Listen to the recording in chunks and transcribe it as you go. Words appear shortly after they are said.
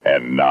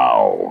And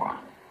now,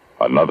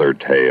 another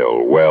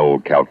tale well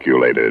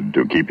calculated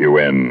to keep you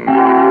in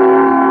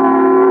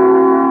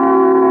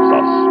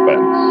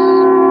suspense.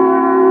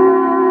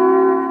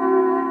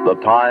 The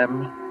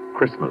time,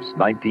 Christmas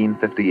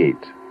 1958.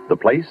 The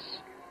place,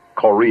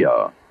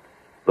 Korea.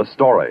 The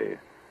story,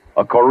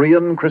 a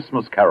Korean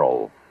Christmas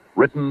carol,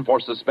 written for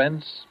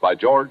suspense by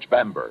George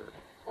Bamber.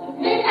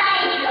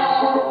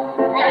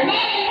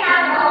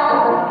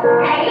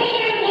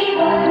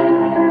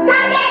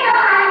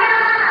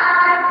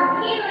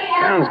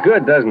 Sounds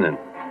good, doesn't it?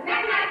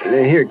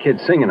 They hear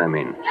kids singing, I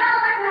mean.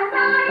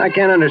 I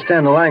can't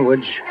understand the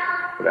language,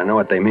 but I know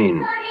what they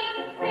mean.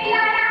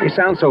 They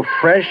sound so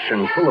fresh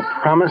and full of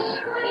promise,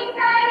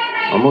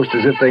 almost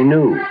as if they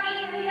knew.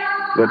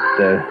 But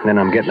then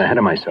I'm getting ahead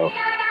of myself.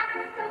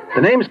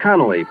 The name's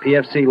Connolly,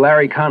 PFC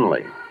Larry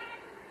Connolly.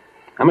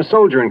 I'm a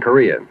soldier in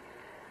Korea.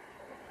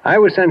 I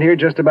was sent here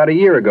just about a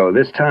year ago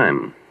this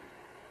time.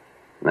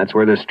 That's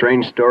where this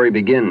strange story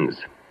begins.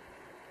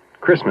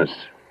 Christmas,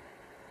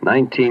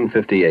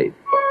 1958.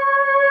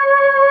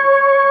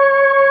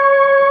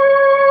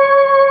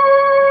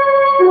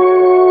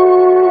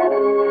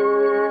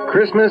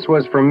 Christmas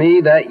was for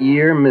me that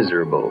year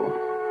miserable.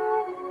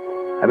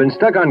 I'd been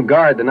stuck on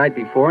guard the night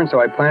before, and so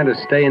I planned to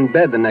stay in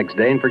bed the next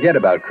day and forget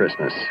about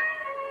Christmas.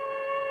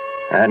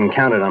 I hadn't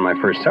counted on my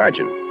first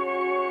sergeant.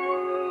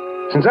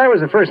 Since I was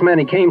the first man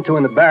he came to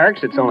in the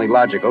barracks, it's only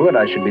logical that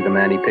I should be the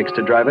man he picks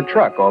to drive a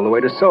truck all the way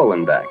to Seoul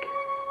and back.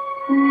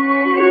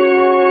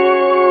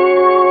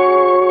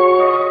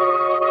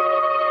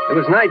 It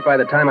was night by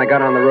the time I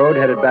got on the road,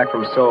 headed back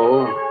from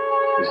Seoul.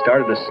 It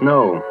started to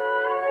snow.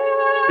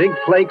 Big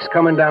flakes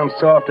coming down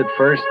soft at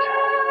first,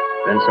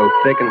 then so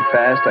thick and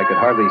fast I could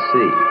hardly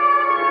see.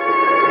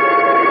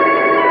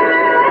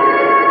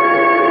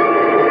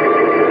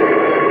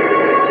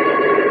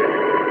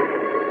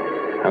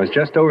 I was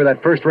just over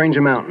that first range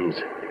of mountains.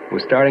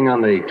 Was starting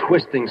on the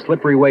twisting,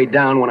 slippery way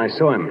down when I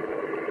saw him.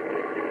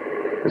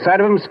 The sight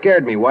of him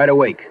scared me wide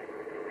awake.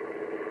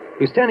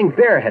 He was standing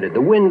bareheaded,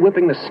 the wind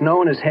whipping the snow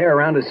and his hair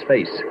around his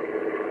face.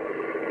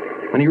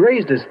 When he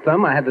raised his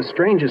thumb, I had the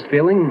strangest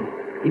feeling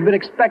he'd been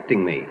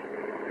expecting me.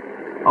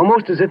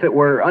 Almost as if it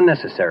were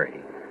unnecessary.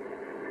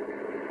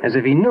 As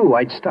if he knew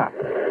I'd stop.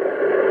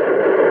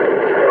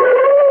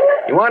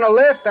 You want a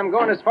lift? I'm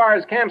going as far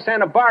as Camp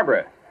Santa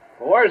Barbara.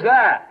 Well, where's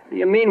that? What do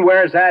you mean,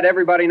 where's that?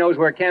 Everybody knows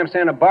where Camp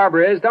Santa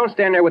Barbara is. Don't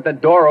stand there with the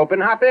door open.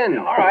 Hop in.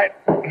 All right.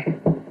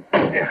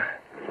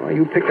 Well,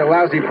 you picked a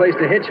lousy place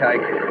to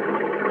hitchhike.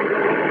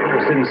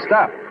 Almost didn't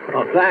stop.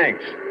 Oh,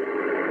 thanks.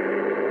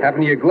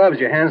 Happened to your gloves?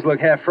 Your hands look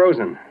half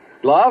frozen.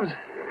 Gloves?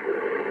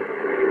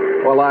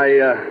 Well, I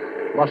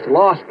must have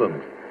lost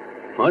them.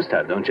 Must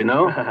have, don't you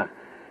know?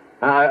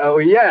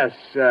 Yes.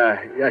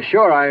 Yeah,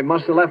 sure. I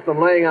must have left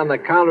them laying on the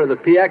counter of the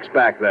PX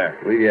back there.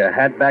 Leave your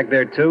hat back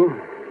there, too?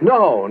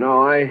 No.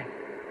 I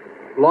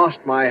lost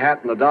my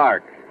hat in the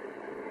dark.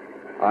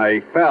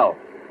 I fell.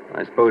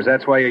 I suppose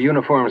that's why your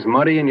uniform's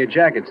muddy and your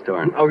jacket's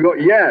torn. Oh,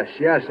 yes,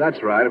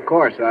 that's right. Of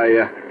course.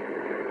 I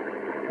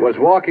was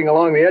walking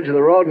along the edge of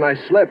the road and I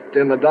slipped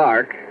in the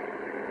dark.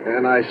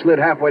 And I slid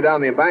halfway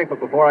down the embankment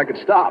before I could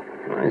stop.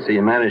 I see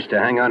you managed to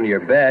hang on to your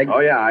bag. Oh,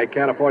 yeah, I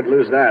can't afford to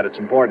lose that. It's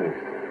important.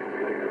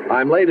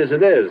 I'm late as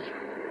it is.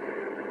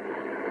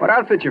 What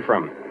outfit you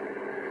from?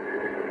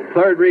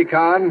 3rd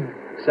Recon,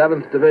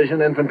 7th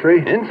Division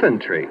Infantry.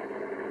 Infantry?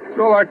 There's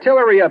all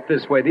artillery up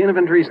this way. The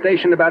infantry's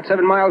stationed about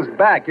 7 miles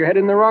back. You're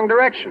headed in the wrong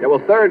direction. Yeah, well,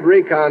 3rd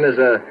Recon is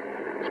a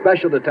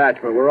special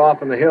detachment. We're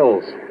off in the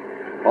hills,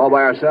 all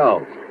by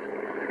ourselves.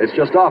 It's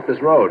just off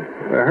this road.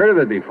 Never heard of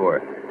it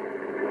before.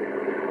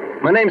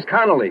 My name's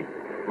Connolly.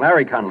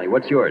 Larry Connolly.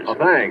 What's yours? Oh,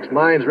 thanks.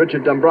 Mine's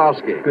Richard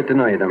Dombrowski. Good to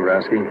know you,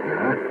 Dombrowski.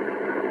 Uh-huh.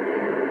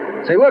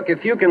 Say, look,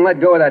 if you can let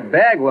go of that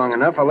bag long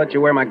enough, I'll let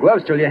you wear my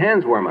gloves till your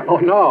hands warm up. Oh,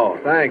 no,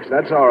 thanks.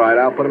 That's all right.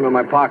 I'll put them in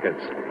my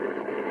pockets.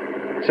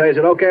 Say, is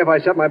it okay if I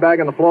set my bag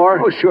on the floor?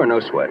 Oh, sure, no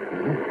sweat.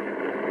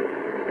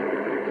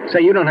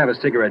 Say, you don't have a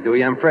cigarette, do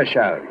you? I'm fresh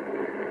out.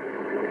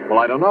 Well,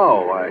 I don't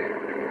know.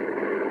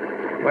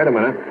 Wait a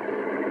minute.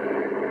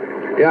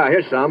 Yeah,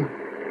 here's some.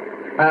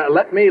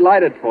 Let me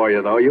light it for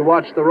you, though. You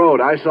watch the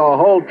road. I saw a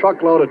whole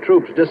truckload of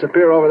troops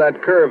disappear over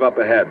that curve up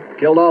ahead.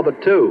 Killed all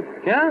but 2.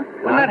 Yeah?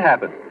 When that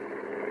happened?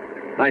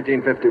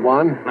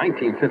 1951.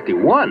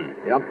 1951?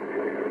 Yep.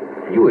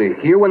 You were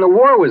here when the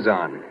war was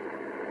on.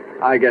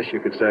 I guess you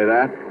could say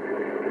that.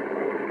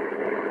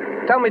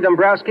 Tell me,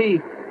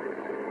 Dombrowski,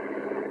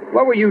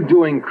 what were you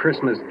doing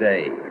Christmas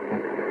Day?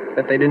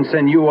 Bet they didn't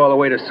send you all the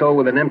way to Seoul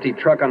with an empty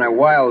truck on a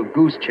wild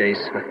goose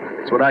chase.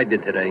 That's what I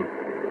did today.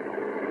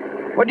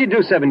 What'd you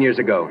do 7 years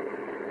ago?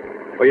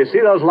 Well, you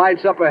see those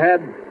lights up ahead?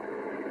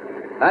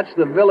 That's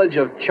the village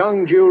of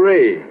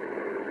Cheongju-ri.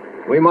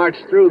 We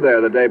marched through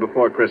there the day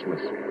before Christmas.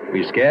 Were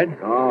you scared?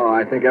 Oh,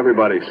 I think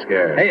everybody's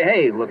scared.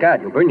 Hey, look out.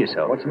 You'll burn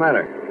yourself. What's the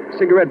matter?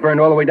 Cigarette burned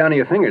all the way down to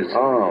your fingers.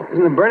 Oh.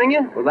 Isn't it burning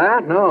you? Well,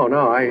 that? No.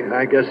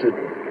 I guess it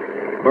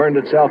burned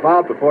itself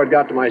out before it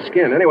got to my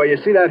skin. Anyway, you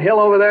see that hill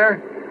over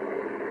there?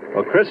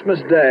 Well, Christmas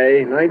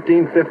Day,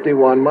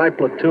 1951, my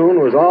platoon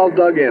was all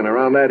dug in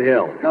around that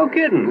hill. No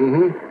kidding.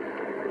 Mm-hmm.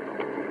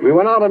 We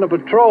went out on a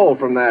patrol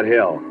from that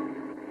hill.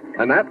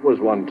 And that was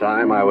one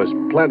time I was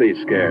plenty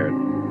scared.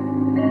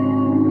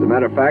 As a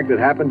matter of fact, it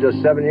happened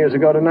just 7 years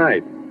ago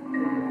tonight.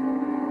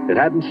 It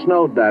hadn't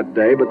snowed that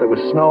day, but there was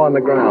snow on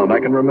the ground. I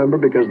can remember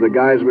because the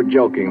guys were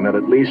joking that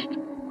at least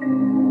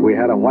we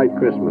had a white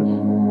Christmas.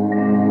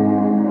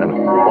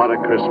 And what a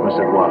Christmas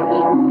it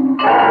was.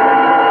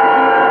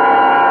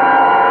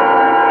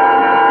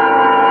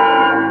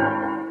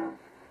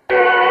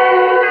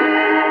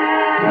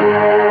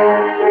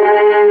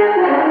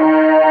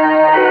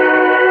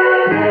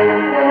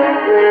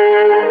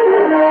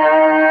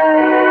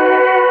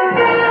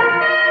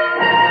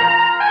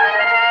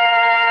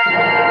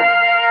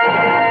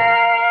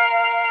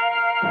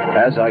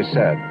 As I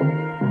said,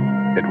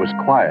 it was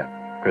quiet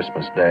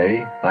Christmas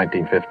Day,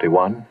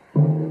 1951.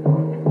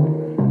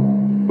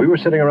 We were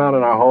sitting around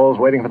in our holes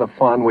waiting for the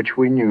fun which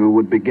we knew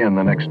would begin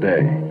the next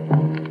day.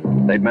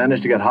 They'd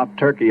managed to get hot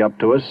turkey up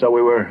to us, so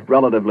we were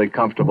relatively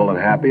comfortable and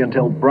happy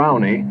until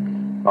Brownie,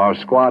 our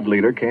squad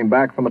leader, came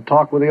back from a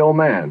talk with the old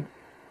man.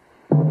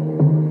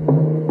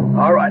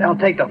 All right, I'll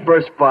take the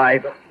first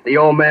 5. The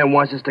old man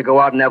wants us to go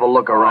out and have a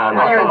look around.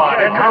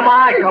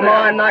 Come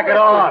on, knock it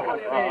off.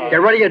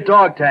 Get rid of your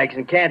dog tags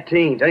and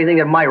canteens, anything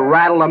that might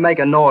rattle or make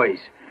a noise.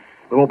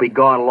 We won't be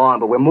gone long,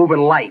 but we're moving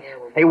light.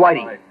 Hey,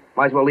 Whitey,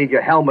 might as well leave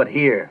your helmet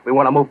here. We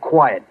want to move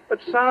quiet. But,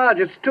 Sarge,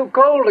 it's too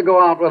cold to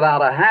go out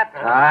without a hat.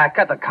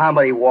 Cut the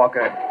comedy,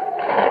 Walker.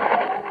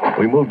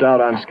 We moved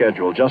out on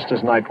schedule just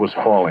as night was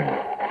falling.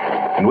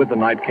 And with the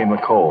night came the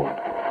cold.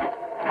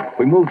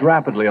 We moved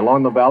rapidly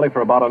along the valley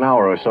for about an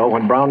hour or so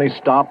when Brownie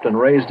stopped and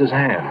raised his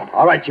hand.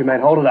 All right, you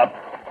men, hold it up.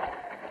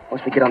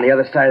 Once we get on the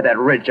other side of that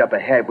ridge up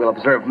ahead, we'll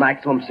observe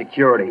maximum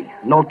security.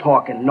 No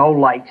talking, no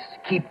lights.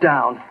 Keep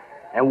down.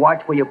 And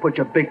watch where you put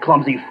your big,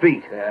 clumsy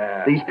feet.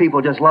 Yeah. These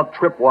people just love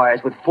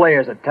tripwires with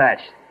flares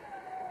attached.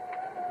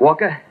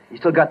 Walker, you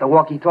still got the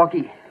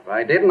walkie-talkie? If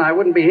I didn't, I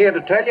wouldn't be here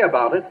to tell you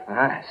about it.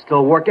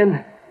 Still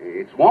working?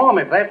 It's warm,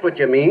 if that's what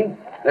you mean.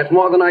 That's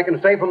more than I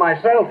can say for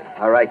myself.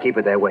 All right, keep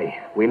it that way.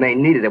 We may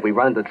need it if we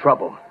run into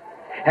trouble.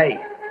 Hey,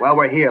 while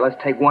we're here, let's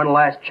take one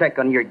last check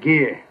on your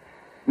gear.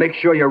 Make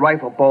sure your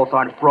rifle bolts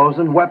aren't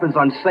frozen, weapons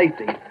on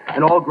safety,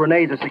 and all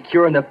grenades are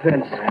secure in the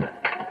pins.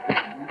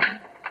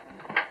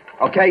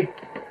 Okay,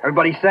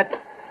 everybody set?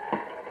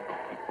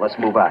 Let's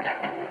move out.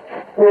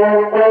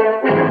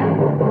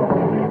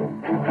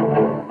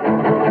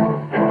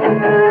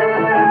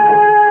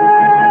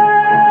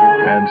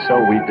 And so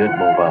we did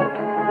move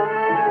out.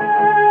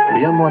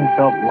 The M1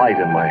 felt light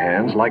in my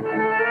hands, like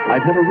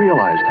I'd never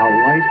realized how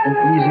light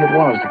and easy it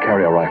was to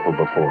carry a rifle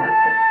before.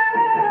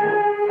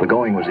 The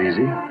going was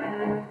easy.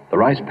 The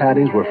rice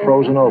paddies were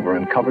frozen over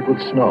and covered with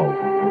snow,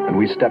 and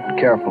we stepped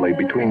carefully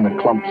between the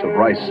clumps of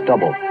rice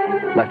stubble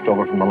left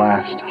over from the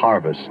last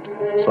harvest,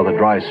 so the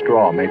dry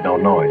straw made no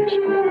noise.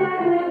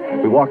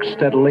 We walked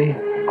steadily,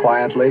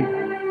 quietly,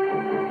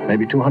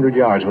 maybe 200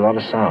 yards without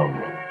a sound,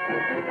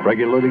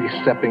 regularly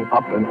stepping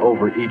up and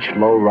over each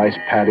low rice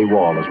paddy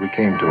wall as we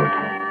came to it.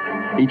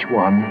 Each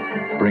one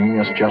bringing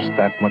us just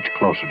that much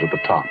closer to the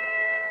top.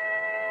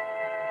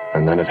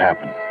 And then it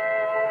happened.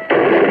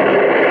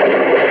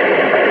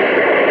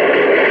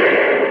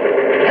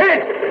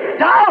 Hit!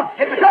 Down!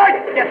 Hit the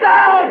target! Get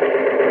down!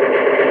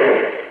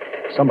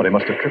 Somebody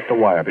must have tripped a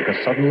wire because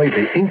suddenly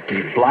the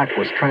inky black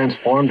was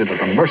transformed into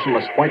the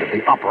merciless white of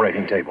the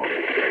operating table.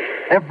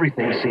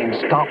 Everything seemed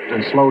stopped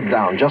and slowed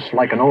down, just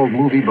like an old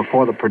movie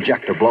before the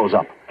projector blows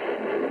up.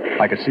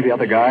 I could see the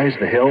other guys,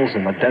 the hills,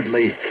 and the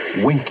deadly,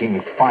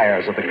 winking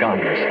fires of the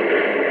guns.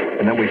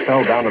 And then we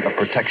fell down to the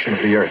protection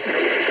of the earth.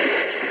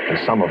 And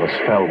some of us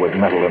fell with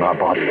metal in our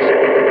bodies.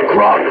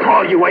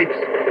 Crawl, you apes!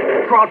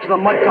 Crawl to the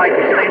mud tight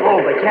and stay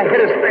low. They can't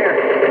hit us there.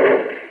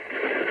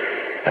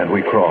 And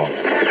we crawled,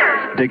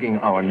 digging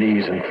our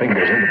knees and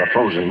fingers into the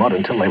frozen mud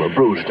until they were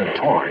bruised and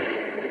torn.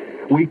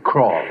 We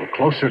crawled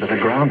closer to the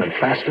ground and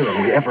faster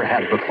than we ever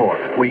had before.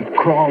 We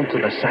crawled to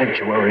the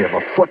sanctuary of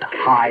a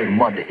foot-high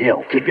mud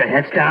hill. Keep your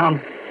heads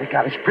down. They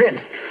got us pinned.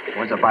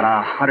 One's about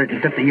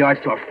 150 yards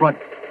to our front.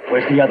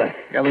 Where's the other?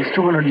 Yeah, there's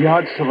 200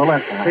 yards to the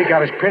left. They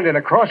got us pinned in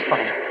a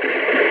crossfire.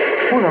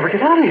 We'll never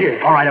get out of here.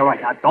 All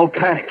right. Now, don't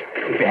panic.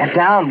 Keep your head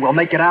down. We'll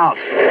make it out.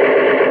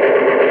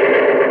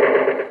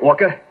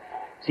 Walker,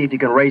 see if you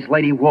can raise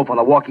Lady Wolf on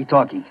the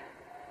walkie-talkie.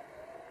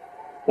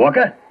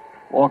 Walker?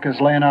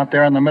 Walker's laying out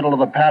there in the middle of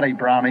the paddy,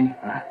 Brownie.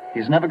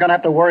 He's never going to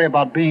have to worry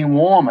about being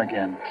warm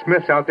again.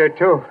 Smith's out there,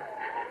 too.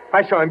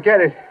 I saw him get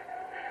it.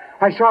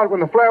 I saw it when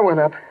the flare went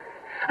up.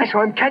 I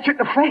saw him catch it in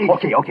the face.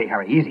 Okay,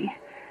 Harry, easy.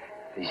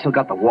 He's still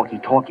got the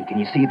walkie-talkie. Can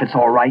you see if it's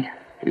all right?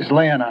 He's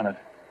laying on it.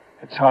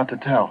 It's hard to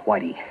tell.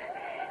 Whitey,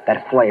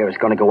 that flare is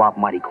going to go out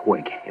mighty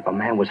quick. If a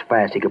man was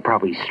fast, he could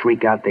probably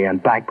streak out there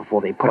and back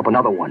before they put up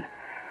another one.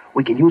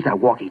 We can use that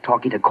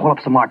walkie-talkie to call up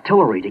some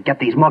artillery to get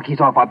these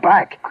monkeys off our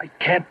back. I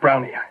can't,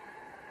 Brownie.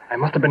 I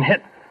must have been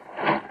hit.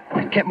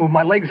 I can't move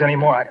my legs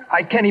anymore.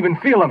 I can't even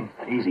feel them.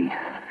 Easy.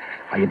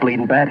 Are you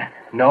bleeding bad?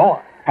 No.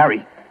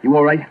 Harry, you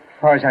all right? As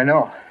far as I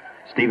know.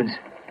 Stevens?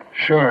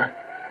 Sure.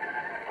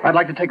 I'd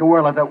like to take a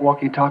whirl at that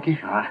walkie-talkie.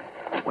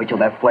 Wait till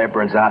that flare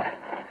burns out.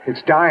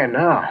 It's dying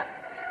now.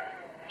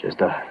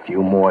 Just a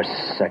few more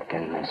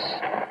seconds.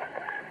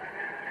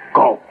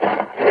 Go.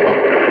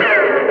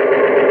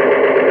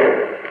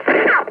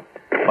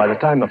 By the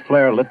time the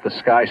flare lit the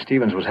sky,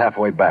 Stevens was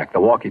halfway back,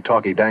 the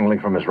walkie-talkie dangling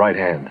from his right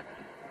hand.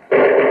 He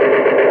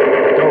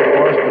dove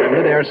for us, but in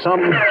midair,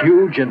 some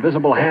huge,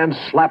 invisible hand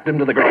slapped him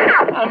to the ground.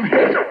 I'm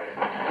hit.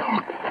 Oh,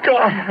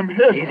 God, I'm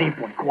hit. Easy,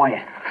 boy.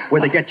 Quiet.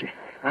 Where'd they get you?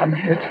 I'm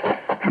hit.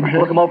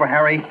 Look him over,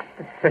 Harry.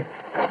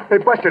 They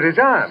busted his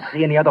arm.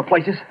 See any other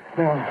places?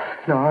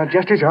 No,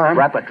 just his arm.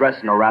 Wrap a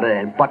dressing around it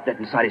and button it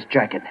inside his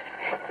jacket.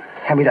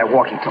 Hand me that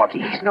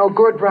walkie-talkie. It's no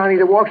good, Brownie.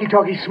 The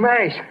walkie-talkie's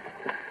smashed.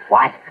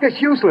 What?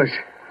 It's useless.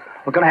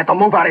 We're going to have to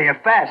move out of here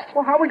fast.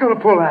 Well, how are we going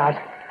to pull out?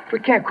 We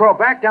can't crawl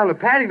back down the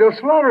paddy. They'll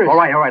slaughter us. All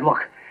right,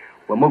 look.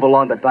 We'll move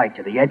along the dike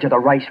to the edge of the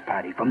rice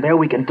paddy. From there,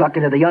 we can duck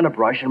into the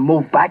underbrush and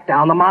move back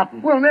down the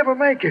mountain. We'll never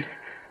make it.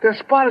 They'll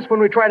spot us when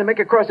we try to make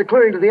across the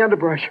clearing to the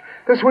underbrush.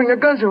 They'll swing their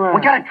guns around.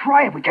 We gotta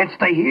try it. We can't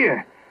stay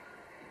here.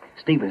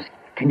 Stevens,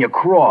 can you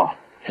crawl?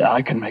 Yeah,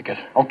 I can make it.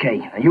 Okay,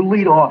 now you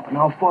lead off, and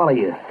I'll follow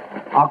you.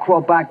 I'll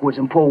crawl backwards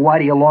and pull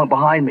Whitey along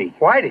behind me.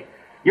 Whitey?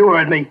 You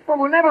heard me. Well,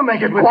 we'll never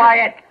make it with...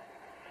 Quiet!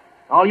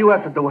 All you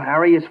have to do,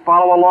 Harry, is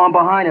follow along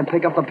behind and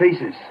pick up the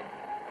pieces.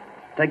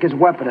 Take his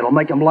weapon. It'll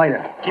make him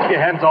lighter. Keep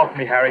your hands off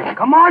me, Harry.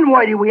 Come on,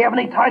 Whitey. We haven't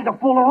any time to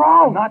fool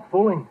around. I'm not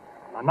fooling.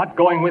 I'm not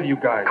going with you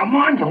guys. Come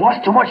on, you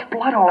lost too much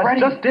blood already.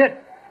 That's just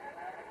it.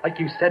 Like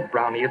you said,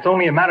 Brownie, it's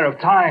only a matter of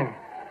time.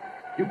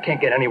 You can't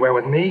get anywhere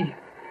with me.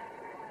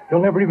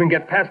 You'll never even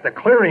get past the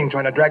clearing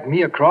trying to drag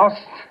me across.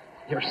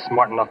 You're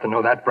smart enough to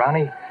know that,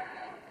 Brownie.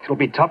 It'll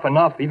be tough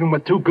enough, even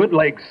with two good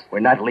legs. We're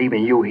not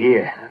leaving you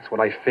here. That's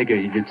what I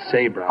figured you'd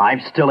say, Brownie.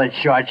 I'm still in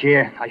charge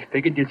here. I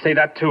figured you'd say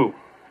that, too.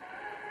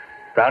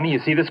 Brownie, you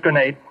see this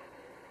grenade?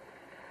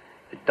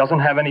 It doesn't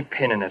have any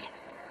pin in it.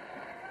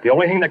 The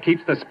only thing that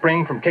keeps the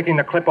spring from kicking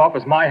the clip off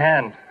is my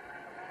hand.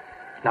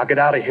 Now get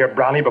out of here,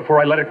 Brownie,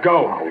 before I let it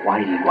go. Oh,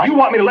 Whitey. You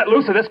want me to let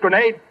loose of this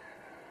grenade?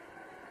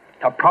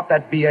 Now prop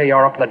that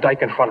BAR up on the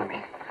dike in front of me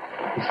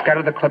and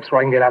scatter the clips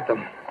where I can get at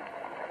them.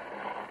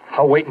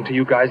 I'll wait until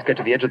you guys get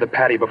to the edge of the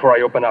paddy before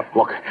I open up.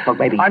 Look,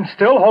 baby. I'm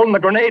still holding the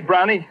grenade,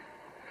 Brownie.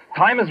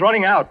 Time is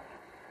running out.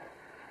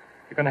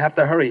 You're going to have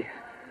to hurry.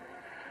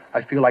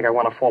 I feel like I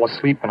want to fall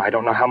asleep, and I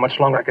don't know how much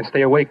longer I can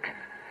stay awake.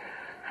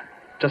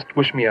 Just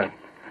wish me a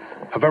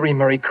very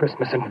Merry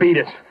Christmas and beat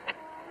it.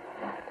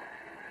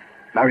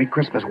 Merry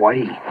Christmas,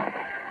 Whitey.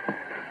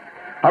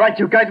 All right,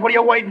 you guys, what are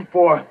you waiting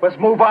for? Let's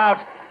move out.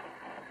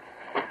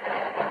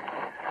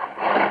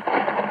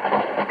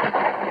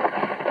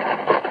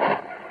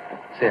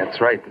 Say, that's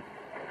right.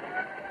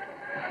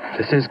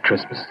 This is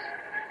Christmas.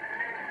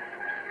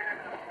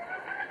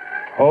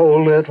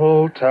 Oh,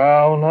 little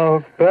town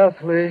of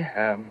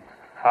Bethlehem,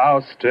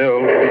 how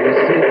still we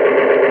see.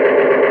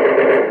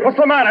 What's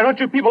the matter? Don't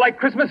you people like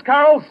Christmas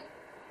carols?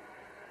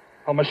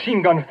 Well,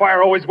 machine gun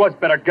fire always was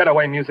better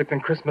getaway music than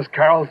Christmas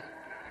carols.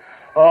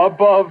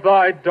 Above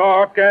thy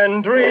dark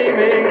and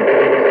dreaming.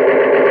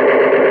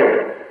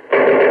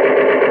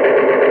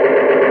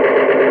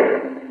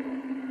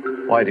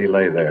 Whitey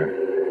lay there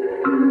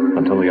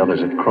until the others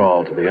had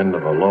crawled to the end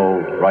of a low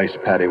rice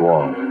paddy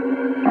wall.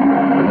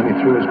 And then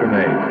he threw his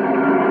grenade.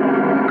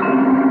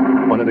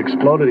 When it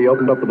exploded, he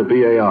opened up with a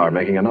BAR,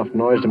 making enough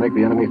noise to make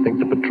the enemy think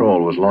the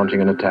patrol was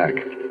launching an attack.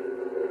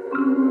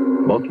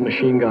 Both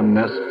machine gun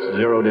nests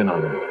zeroed in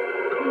on him,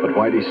 but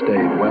Whitey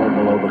stayed well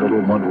below the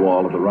little mud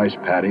wall of the rice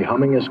paddy,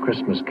 humming his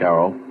Christmas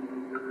carol,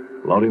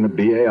 loading the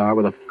BAR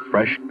with a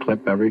fresh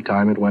clip every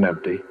time it went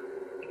empty,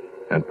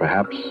 and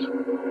perhaps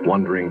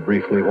wondering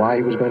briefly why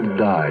he was going to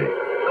die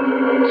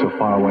so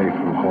far away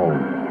from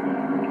home,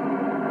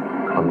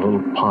 on a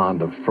little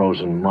pond of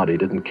frozen mud he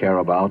didn't care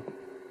about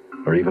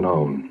or even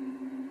own.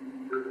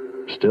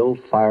 Still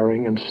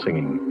firing and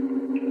singing,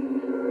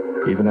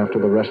 even after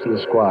the rest of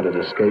the squad had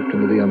escaped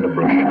into the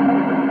underbrush,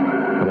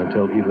 and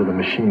until either the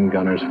machine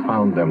gunners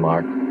found their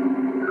mark,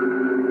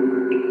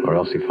 or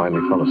else he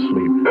finally fell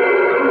asleep.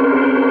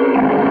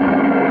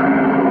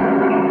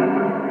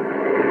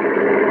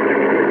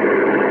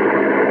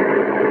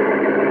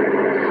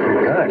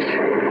 Gosh,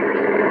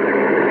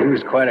 he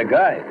was quite a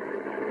guy.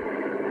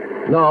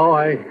 No,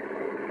 I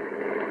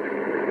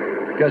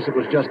guess it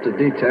was just a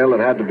detail that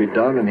had to be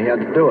done, and he had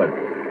to do it.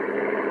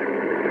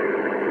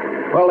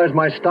 Well, there's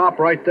my stop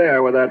right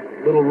there where that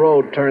little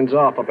road turns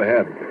off up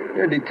ahead.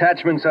 Your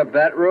detachment's up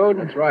that road?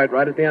 That's right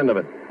at the end of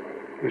it.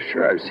 Well,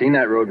 sure, I've seen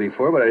that road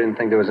before, but I didn't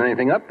think there was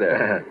anything up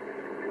there.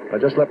 Now,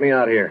 just let me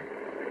out here.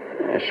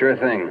 Yeah, sure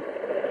thing.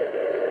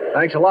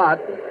 Thanks a lot.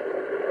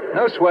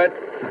 No sweat.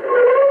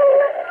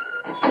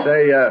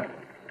 Say,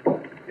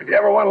 if you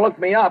ever want to look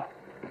me up,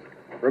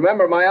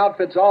 remember my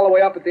outfit's all the way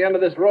up at the end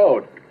of this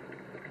road.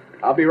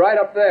 I'll be right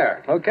up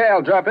there. Okay,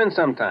 I'll drop in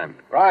sometime.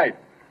 Right.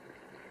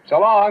 So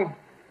long.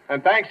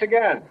 And thanks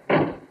again.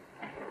 I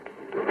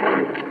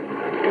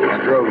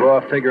drove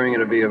off figuring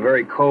it'd be a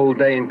very cold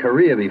day in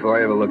Korea before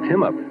I ever looked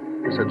him up.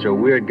 Such a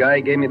weird guy,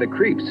 he gave me the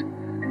creeps.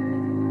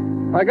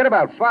 I got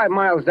about 5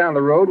 miles down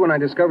the road when I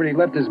discovered he'd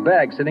left his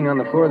bag sitting on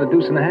the floor of the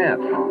Deuce and a Half.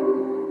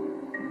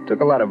 Took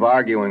a lot of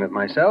arguing with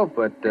myself,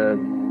 but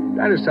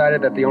I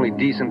decided that the only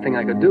decent thing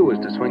I could do was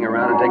to swing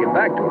around and take it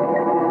back to him.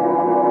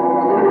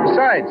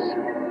 Besides,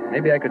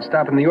 maybe I could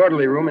stop in the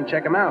orderly room and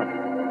check him out.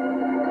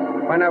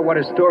 Find out what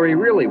his story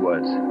really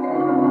was.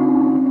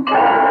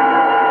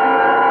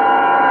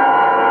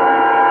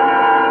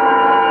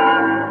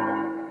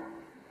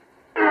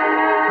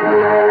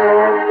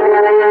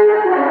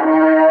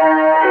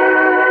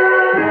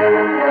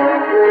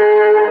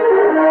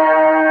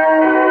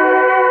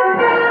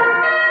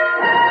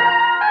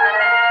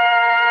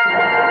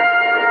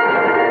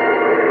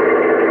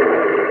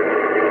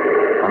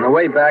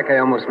 Way back, I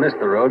almost missed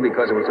the road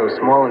because it was so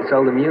small and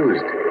seldom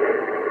used.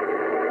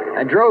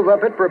 I drove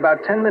up it for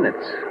about 10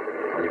 minutes.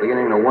 I was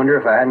beginning to wonder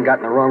if I hadn't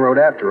gotten the wrong road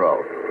after all,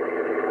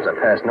 as I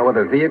passed no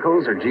other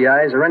vehicles or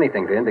GIs or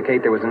anything to indicate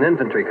there was an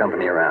infantry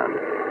company around.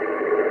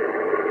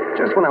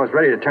 Just when I was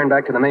ready to turn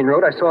back to the main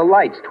road, I saw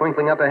lights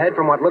twinkling up ahead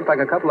from what looked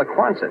like a couple of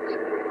Quonsets.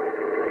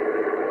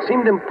 It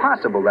seemed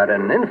impossible that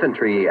an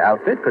infantry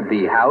outfit could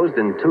be housed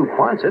in 2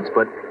 Quonsets,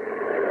 but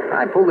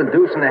I pulled a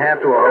deuce and a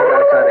half to a hole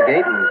outside the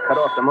gate and cut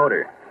off the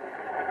motor.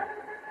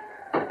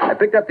 I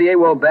picked up the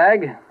AWOL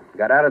bag,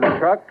 got out of the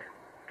truck,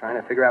 trying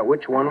to figure out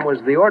which one was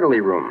the orderly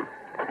room.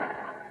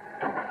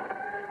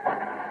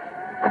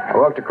 I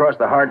walked across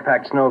the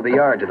hard-packed snow of the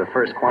yard to the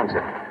first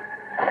Quonset.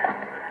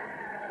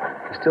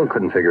 I still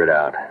couldn't figure it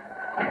out.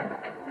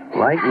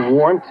 Light and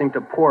warmth seemed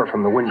to pour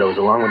from the windows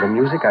along with the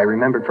music I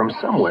remembered from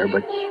somewhere,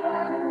 but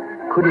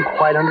couldn't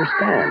quite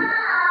understand.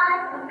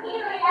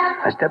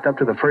 I stepped up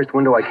to the first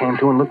window I came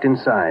to and looked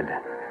inside.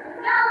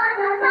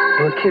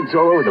 There were kids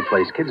all over the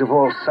place, kids of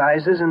all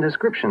sizes and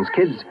descriptions,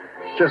 kids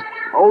just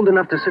old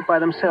enough to sit by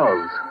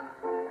themselves,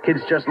 kids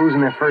just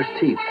losing their first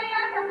teeth,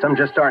 some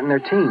just starting their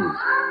teens.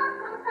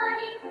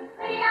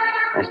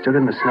 I stood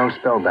in the snow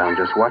spellbound,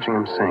 just watching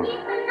them sing.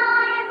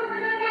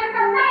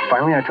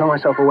 Finally, I tore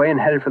myself away and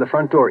headed for the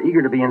front door,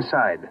 eager to be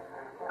inside.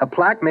 A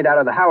plaque made out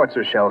of the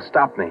howitzer shell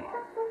stopped me.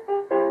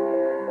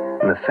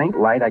 In the faint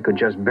light, I could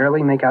just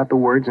barely make out the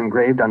words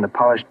engraved on the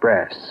polished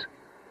brass.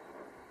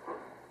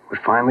 But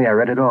finally, I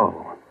read it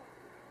all.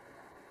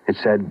 It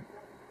said,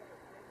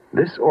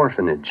 "This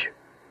orphanage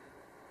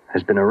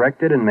has been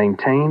erected and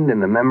maintained in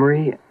the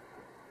memory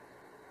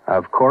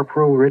of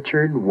Corporal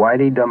Richard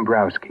Whitey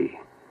Dombrowski,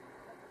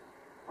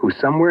 who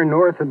somewhere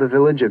north of the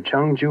village of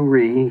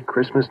Chungju-ri,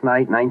 Christmas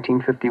night,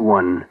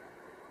 1951,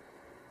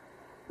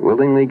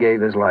 willingly gave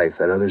his life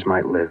that others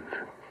might live."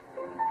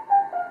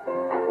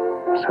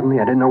 Suddenly,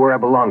 I didn't know where I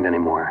belonged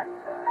anymore.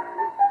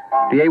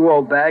 The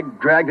AWOL bag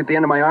dragged at the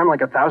end of my arm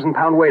like a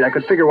 1,000-pound weight. I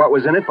could figure what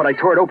was in it, but I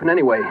tore it open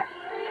anyway.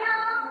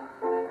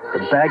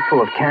 The bag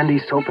full of candy,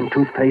 soap, and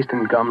toothpaste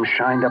and gum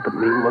shined up at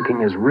me,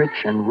 looking as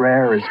rich and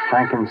rare as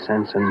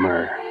frankincense and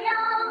myrrh.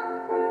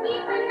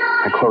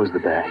 I closed the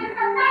bag,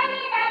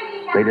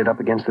 laid it up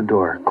against the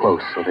door,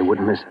 close, so they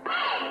wouldn't miss it.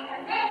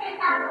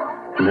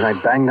 And then I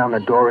banged on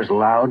the door as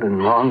loud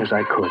and long as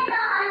I could,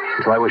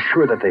 until I was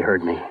sure that they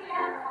heard me.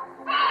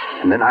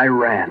 And then I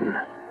ran.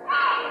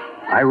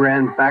 I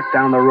ran back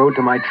down the road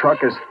to my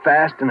truck as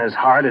fast and as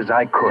hard as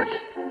I could.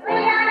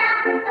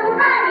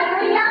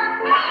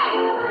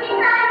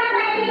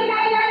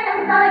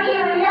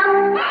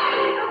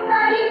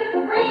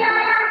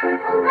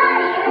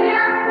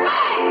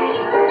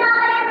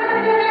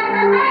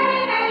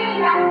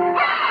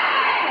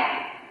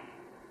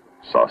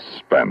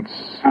 Suspense.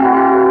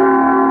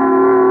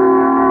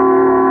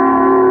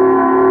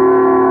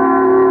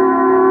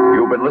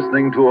 You've been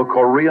listening to A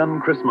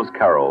Korean Christmas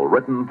Carol,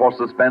 written for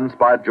suspense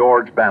by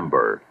George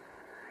Bamber.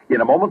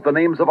 In a moment, the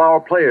names of our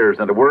players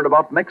and a word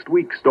about next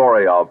week's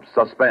story of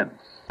Suspense.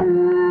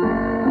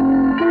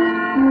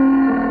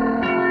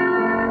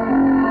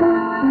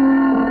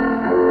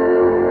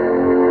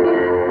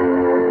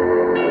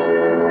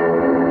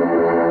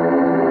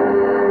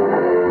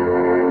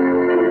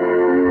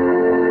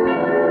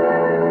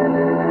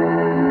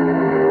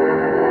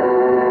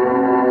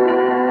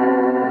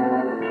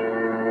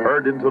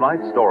 In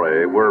tonight's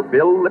story were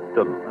Bill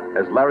Lipton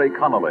as Larry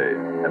Connolly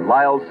and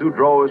Lyle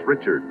Sudrow as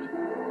Richard.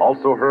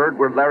 Also heard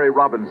were Larry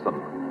Robinson,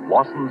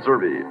 Lawson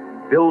Zerby,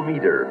 Phil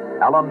Meader,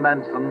 Alan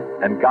Manson,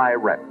 and Guy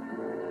Rep.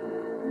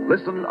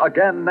 Listen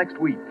again next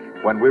week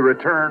when we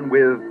return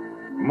with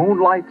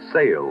Moonlight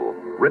Sail,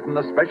 written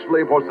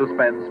especially for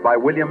suspense by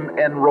William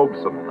N.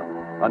 Robeson.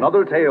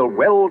 Another tale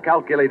well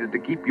calculated to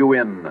keep you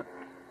in